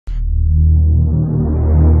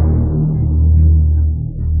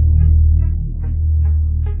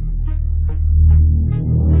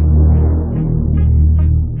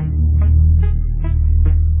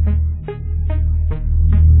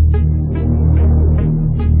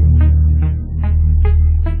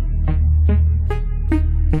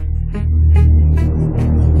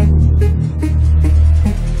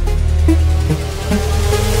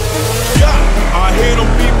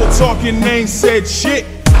ain't said shit.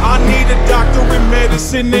 I need a doctor and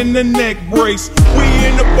medicine and a neck brace. We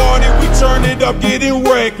in the party, we turn it up, getting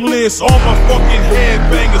reckless. All my fucking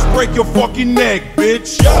headbangers, break your fucking neck,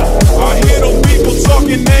 bitch. Yeah, I hear them people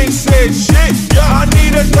talking, they ain't said shit. Yeah, I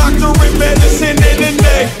need a doctor and medicine and a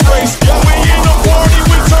neck brace. Yeah, we in the party,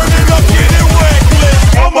 we turn it up, getting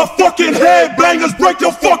reckless. All my fucking headbangers, break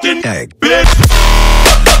your fucking neck, bitch.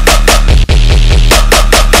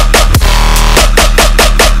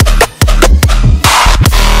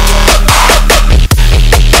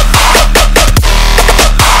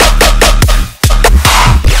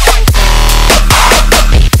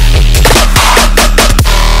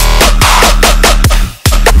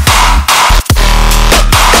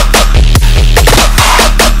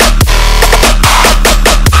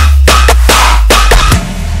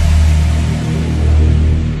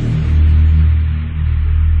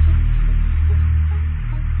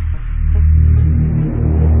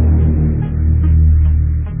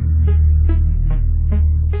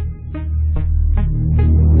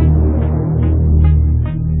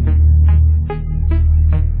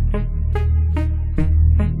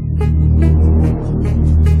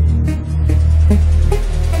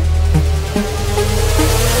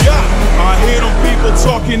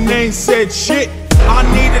 Talking, they ain't said shit. I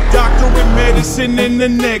need a doctor and medicine and a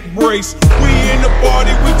neck brace. We in the party,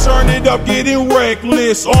 we turn it up, getting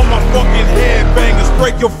reckless. All my fucking headbangers,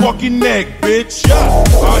 break your fucking neck, bitch. Yeah,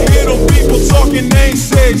 I hear them people talking, they ain't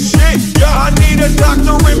said shit. Yeah, I need a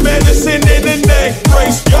doctor and medicine and a neck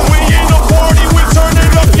brace. Yeah, we in the party, we turn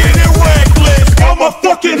it up, getting reckless. All my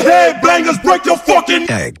fucking headbangers, break your fucking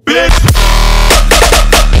neck, bitch.